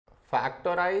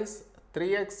Factorize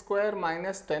 3x square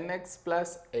minus 10x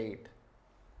plus 8.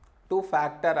 To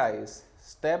factorize,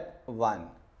 step 1.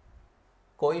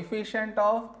 Coefficient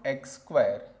of x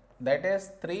square, that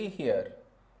is 3 here,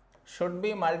 should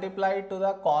be multiplied to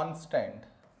the constant,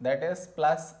 that is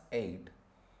plus 8.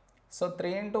 So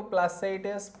 3 into plus 8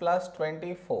 is plus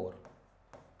 24.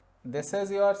 This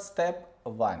is your step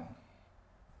 1.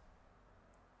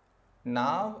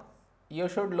 Now you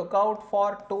should look out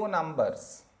for two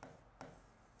numbers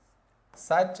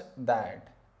such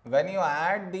that when you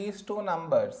add these two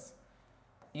numbers,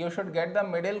 you should get the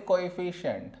middle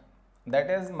coefficient, that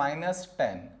is minus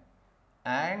 10,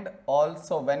 and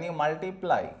also when you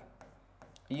multiply,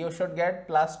 you should get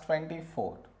plus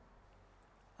 24.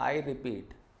 I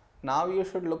repeat, now you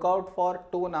should look out for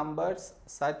two numbers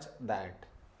such that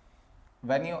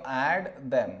when you add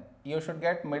them, you should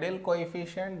get middle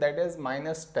coefficient, that is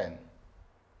minus 10,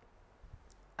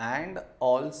 and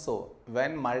also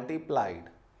when multiplied,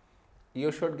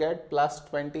 you should get plus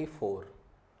 24.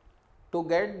 To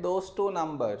get those two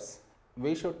numbers,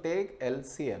 we should take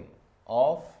LCM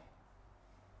of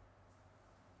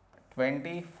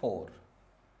 24.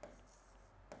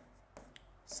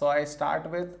 So I start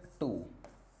with 2.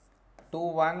 2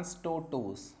 ones, 2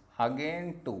 twos,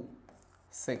 again 2,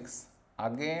 6,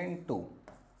 again 2,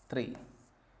 3.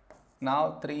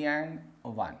 Now 3 and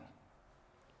 1.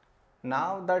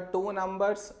 Now the two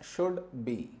numbers should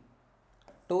be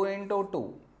 2 into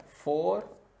 2, 4,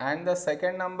 and the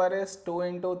second number is 2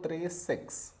 into 3 is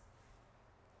 6.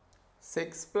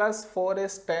 6 plus 4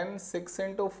 is 10, 6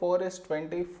 into 4 is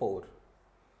 24.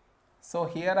 So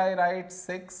here I write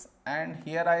 6 and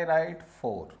here I write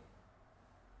 4.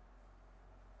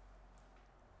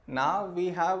 Now we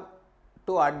have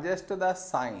to adjust the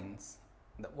signs.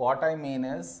 What I mean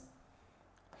is,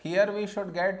 here we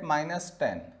should get minus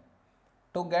 10.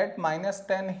 To get minus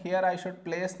 10 here, I should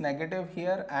place negative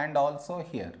here and also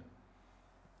here.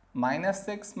 Minus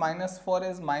 6 minus 4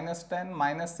 is minus 10,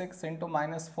 minus 6 into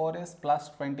minus 4 is plus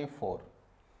 24.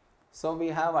 So we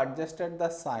have adjusted the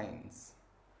signs.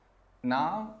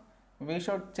 Now we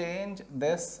should change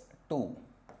this to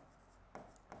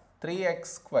 3x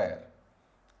square.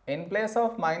 In place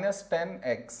of minus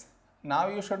 10x, now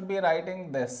you should be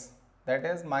writing this, that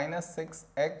is minus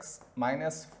 6x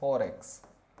minus 4x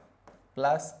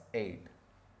plus 8.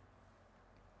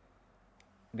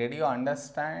 Did you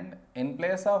understand? In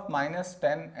place of minus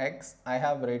 10x, I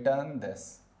have written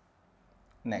this.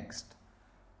 Next,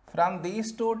 from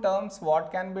these two terms,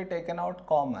 what can be taken out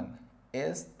common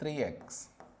is 3x.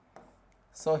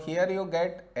 So here you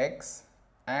get x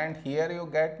and here you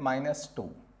get minus 2.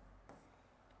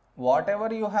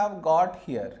 Whatever you have got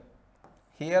here,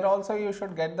 here also you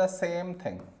should get the same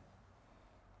thing.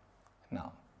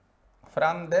 Now,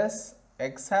 from this,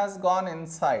 x has gone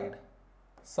inside.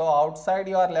 So outside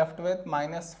you are left with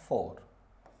minus 4.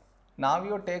 Now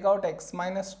you take out x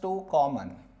minus 2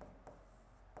 common.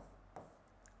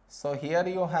 So here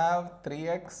you have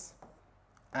 3x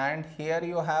and here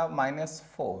you have minus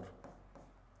 4.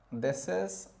 This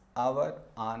is our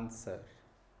answer.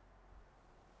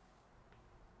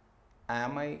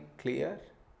 Am I clear?